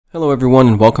Hello everyone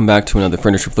and welcome back to another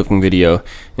furniture flipping video.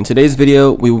 In today's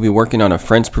video we will be working on a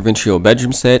French Provincial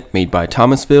bedroom set made by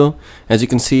THOMASVILLE. As you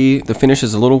can see, the finish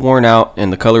is a little worn out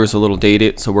and the color is a little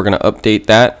dated, so we're going to update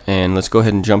that, and let's go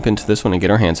ahead and jump into this one and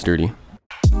get our hands dirty.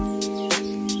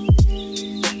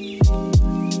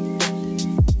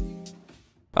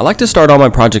 I like to start all my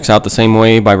projects out the same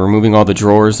way by removing all the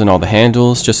drawers and all the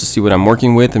handles just to see what I'm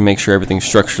working with and make sure everything's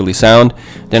structurally sound.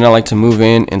 Then I like to move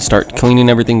in and start cleaning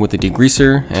everything with a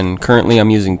degreaser, and currently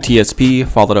I'm using TSP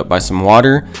followed up by some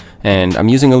water, and I'm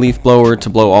using a leaf blower to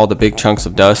blow all the big chunks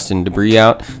of dust and debris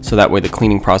out so that way the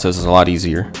cleaning process is a lot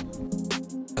easier.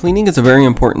 Cleaning is a very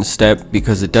important step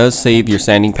because it does save your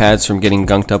sanding pads from getting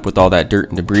gunked up with all that dirt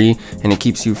and debris, and it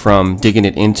keeps you from digging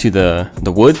it into the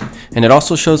wood, and it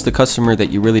also shows the customer that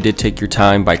you really did take your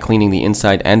time by cleaning the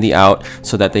inside and the out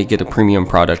so that they get a premium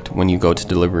product when you go to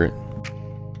deliver it.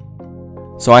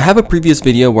 So I have a previous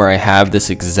video where I have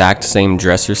this exact same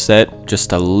dresser set,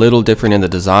 just a little different in the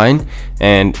design,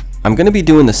 and I'm going to be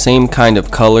doing the same kind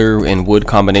of color and wood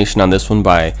combination on this one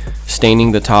by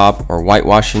staining the top or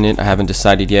whitewashing it, I haven't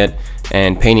decided yet,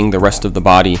 and painting the rest of the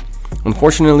body.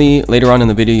 Unfortunately, later on in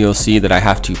the video you'll see that I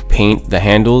have to paint the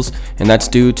handles, and that's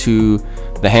due to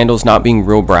the handles not being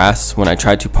real brass. When I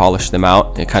tried to polish them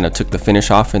out, it kind of took the finish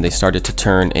off and they started to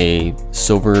turn a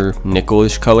silver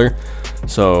nickel-ish color.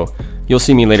 So you'll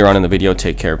see me later on in the video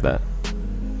take care of that.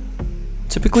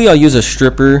 Typically I'll use a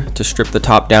stripper to strip the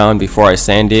top down before I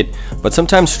sand it, but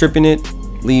sometimes stripping it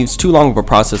leaves too long of a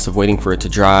process of waiting for it to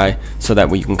dry so that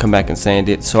way you can come back and sand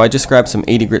it. So I just grabbed some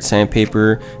 80 grit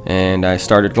sandpaper and I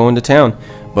started going to town.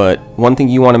 But one thing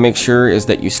you want to make sure is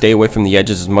that you stay away from the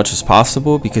edges as much as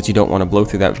possible because you don't want to blow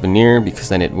through that veneer, because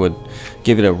then it would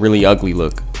give it a really ugly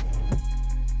look.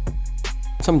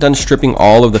 Once I'm done stripping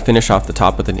all of the finish off the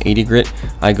top with an 80 grit,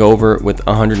 I go over it with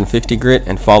 150 grit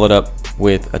and follow it up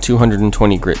with a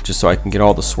 220 grit just so I can get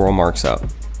all the swirl marks out.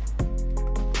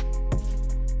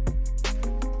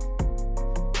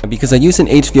 Because I use an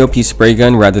HVOP spray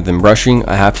gun rather than brushing,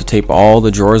 I have to tape all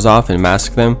the drawers off and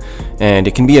mask them, and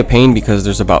it can be a pain because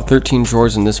there's about 13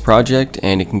 drawers in this project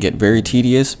and it can get very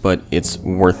tedious, but it's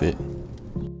worth it.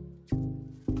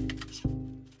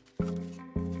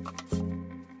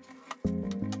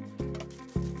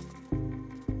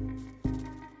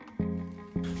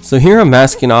 So here I'm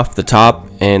masking off the top,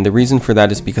 and the reason for that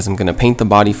is because I'm going to paint the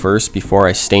body first before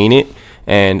I stain it,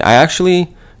 and I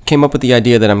actually came up with the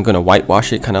idea that I'm going to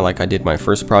whitewash it kind of like I did my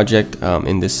first project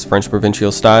in this French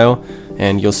Provincial style,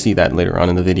 and you'll see that later on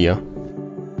in the video.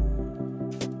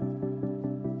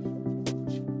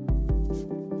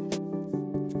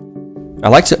 I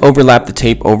like to overlap the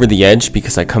tape over the edge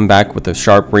because I come back with a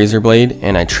sharp razor blade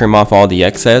and I trim off all the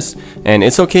excess, and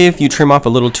it's okay if you trim off a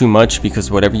little too much because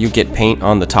whatever you get paint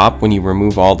on the top when you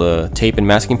remove all the tape and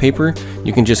masking paper,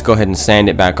 you can just go ahead and sand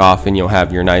it back off and you'll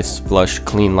have your nice flush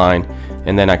clean line,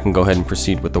 and then I can go ahead and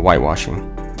proceed with the whitewashing.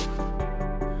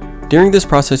 During this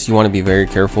process you want to be very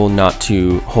careful not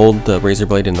to hold the razor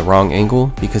blade in the wrong angle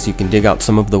because you can dig out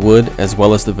some of the wood as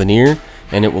well as the veneer,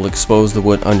 and it will expose the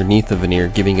wood underneath the veneer,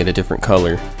 giving it a different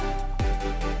color.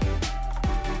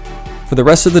 For the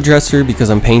rest of the dresser, because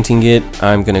I'm painting it,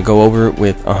 I'm going to go over it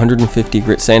with 150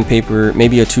 grit sandpaper,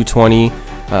 maybe a 220,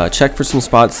 check for some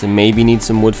spots that maybe need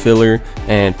some wood filler,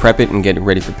 and prep it and get it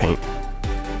ready for paint.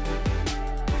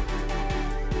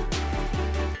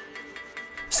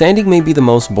 Sanding may be the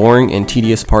most boring and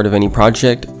tedious part of any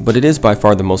project, but it is by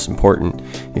far the most important.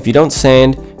 If you don't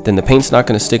sand, then the paint's not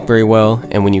going to stick very well,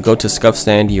 and when you go to scuff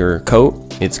sand your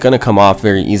coat, it's going to come off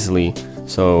very easily.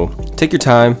 So take your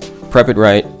time, prep it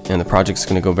right, and the project's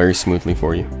going to go very smoothly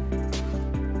for you.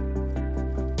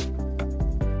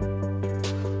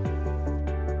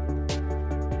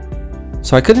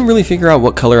 So I couldn't really figure out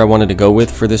what color I wanted to go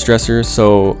with for this dresser,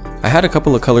 so I had a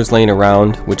couple of colors laying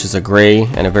around, which is a gray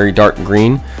and a very dark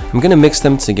green. I'm going to mix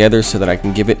them together so that I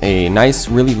can give it a nice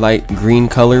really light green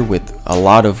color with a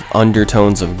lot of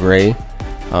undertones of gray.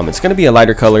 It's going to be a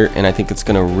lighter color, and I think it's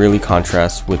going to really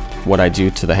contrast with what I do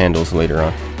to the handles later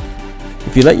on.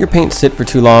 If you let your paint sit for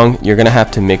too long, you're going to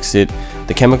have to mix it.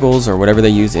 The chemicals or whatever they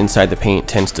use inside the paint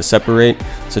tends to separate,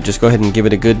 so just go ahead and give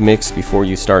it a good mix before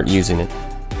you start using it.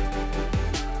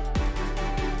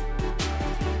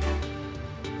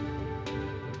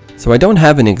 So I don't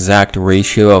have an exact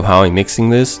ratio of how I'm mixing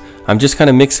this. I'm just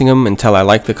kind of mixing them until I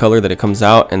like the color that it comes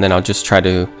out, and then I'll just try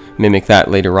to mimic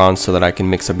that later on so that I can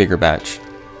mix a bigger batch.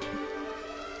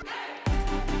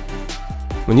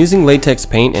 When using latex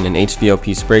paint and an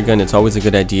HVOP spray gun, it's always a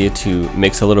good idea to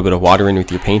mix a little bit of water in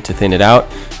with your paint to thin it out,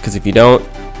 because if you don't,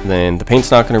 then the paint's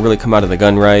not going to really come out of the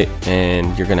gun right,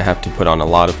 and you're going to have to put on a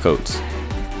lot of coats.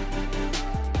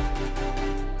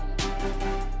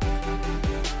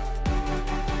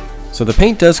 So the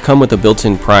paint does come with a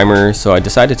built-in primer, so I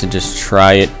decided to just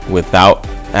try it without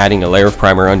adding a layer of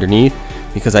primer underneath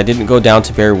because I didn't go down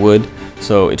to bare wood,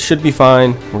 so it should be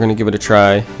fine. We're going to give it a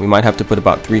try. We might have to put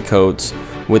about 3 coats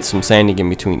with some sanding in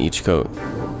between each coat.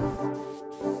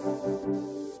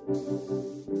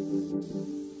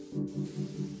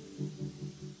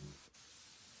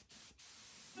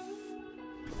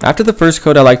 After the first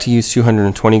coat, I like to use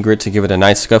 220 grit to give it a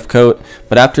nice scuff coat,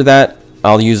 but after that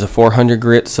I'll use a 400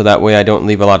 grit so that way I don't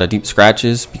leave a lot of deep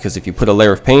scratches, because if you put a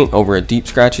layer of paint over a deep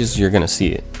scratches, you're gonna see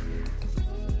it.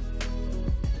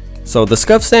 So the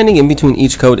scuff sanding in between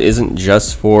each coat isn't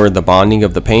just for the bonding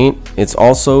of the paint, it's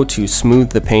also to smooth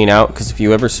the paint out, because if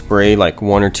you ever spray like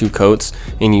 1 or 2 coats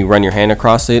and you run your hand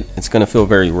across it, it's gonna feel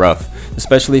very rough,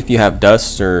 especially if you have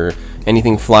dust or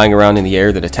anything flying around in the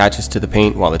air that attaches to the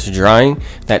paint while it's drying.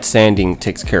 That sanding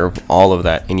takes care of all of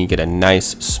that and you get a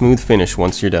nice smooth finish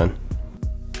once you're done.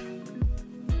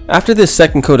 After this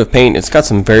second coat of paint, it's got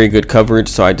some very good coverage,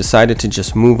 so I decided to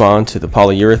just move on to the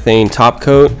polyurethane top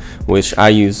coat, which I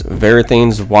use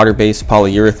Varathane's water-based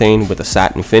polyurethane with a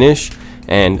satin finish.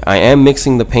 And I am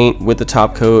mixing the paint with the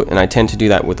top coat, and I tend to do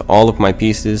that with all of my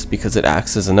pieces because it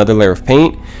acts as another layer of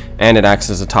paint and it acts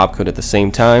as a top coat at the same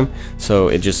time, so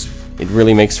it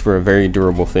really makes for a very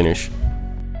durable finish.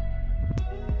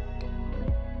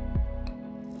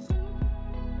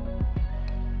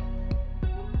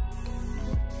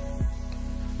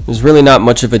 There's really not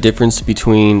much of a difference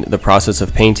between the process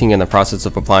of painting and the process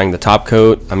of applying the top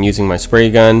coat. I'm using my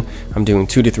spray gun, I'm doing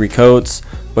 2 to 3 coats,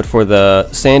 but for the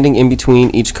sanding in between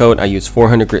each coat I use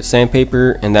 400 grit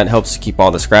sandpaper, and that helps to keep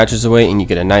all the scratches away and you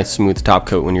get a nice smooth top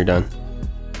coat when you're done.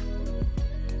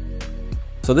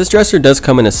 So this dresser does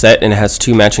come in a set and it has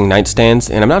 2 matching nightstands,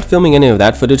 and I'm not filming any of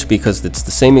that footage because it's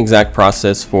the same exact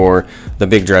process for the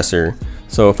big dresser.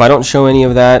 So if I don't show any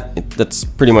of that, that's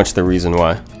pretty much the reason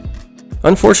why.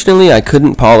 Unfortunately, I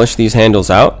couldn't polish these handles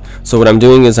out, so what I'm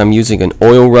doing is I'm using an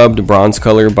oil rubbed bronze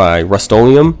color by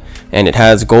Rust-Oleum, and it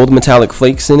has gold metallic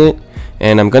flakes in it,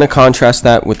 and I'm going to contrast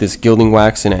that with this gilding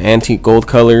wax in an antique gold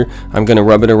color. I'm going to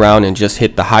rub it around and just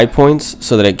hit the high points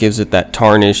so that it gives it that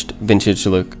tarnished vintage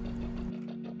look.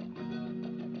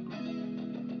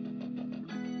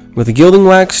 With the gilding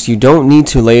wax, you don't need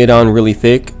to lay it on really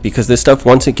thick because this stuff,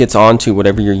 once it gets onto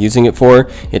whatever you're using it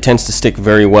for, it tends to stick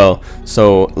very well.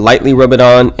 So lightly rub it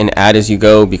on and add as you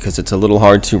go because it's a little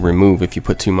hard to remove if you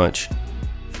put too much.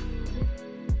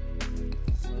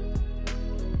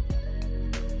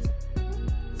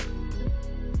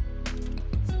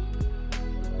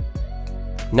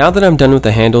 Now that I'm done with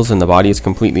the handles and the body is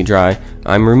completely dry,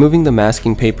 I'm removing the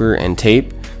masking paper and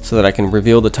tape so that I can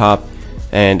reveal the top.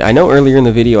 And I know earlier in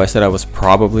the video I said I was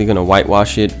probably going to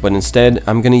whitewash it, but instead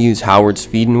I'm going to use Howard's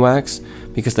Feed and Wax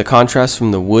because the contrast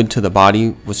from the wood to the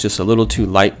body was just a little too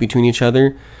light between each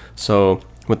other. So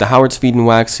with the Howard's Feed and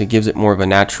Wax, it gives it more of a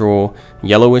natural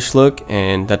yellowish look,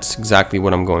 and that's exactly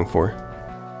what I'm going for.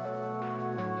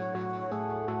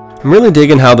 I'm really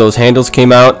digging how those handles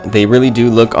came out. They really do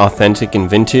look authentic and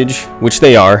vintage, which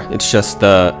they are. It's just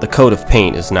the coat of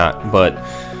paint is not, but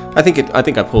I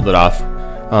think I pulled it off.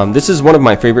 This is one of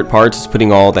my favorite parts, is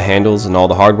putting all the handles and all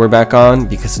the hardware back on,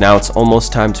 because now it's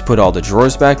almost time to put all the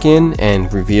drawers back in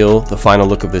and reveal the final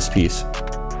look of this piece.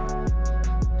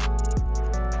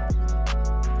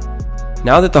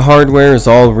 Now that the hardware is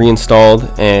all reinstalled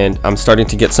and I'm starting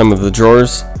to get some of the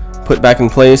drawers put back in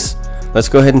place, let's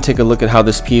go ahead and take a look at how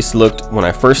this piece looked when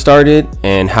I first started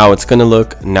and how it's going to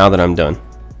look now that I'm done.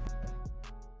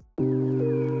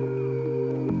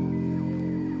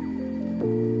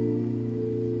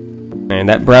 And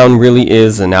that brown really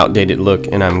is an outdated look,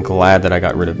 and I'm glad that I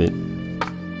got rid of it.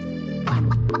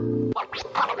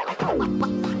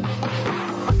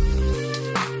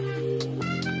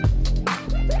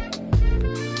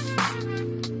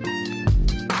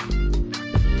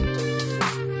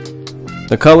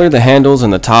 The color, the handles,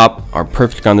 and the top are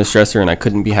perfect on this dresser, and I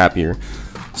couldn't be happier.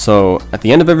 So at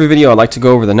the end of every video I like to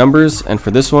go over the numbers, and for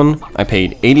this one I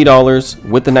paid $80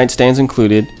 with the nightstands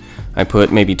included. I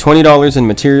put maybe $20 in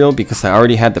material because I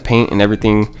already had the paint and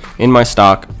everything in my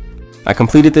stock. I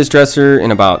completed this dresser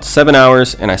in about 7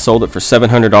 hours and I sold it for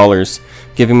 $700,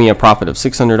 giving me a profit of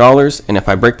 $600, and if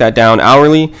I break that down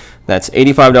hourly, that's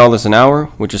 $85 an hour,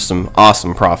 which is some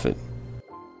awesome profit.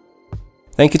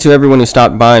 Thank you to everyone who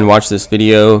stopped by and watched this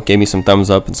video, gave me some thumbs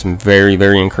up and some very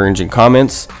encouraging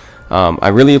comments. I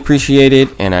really appreciate it,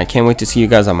 and I can't wait to see you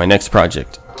guys on my next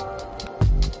project.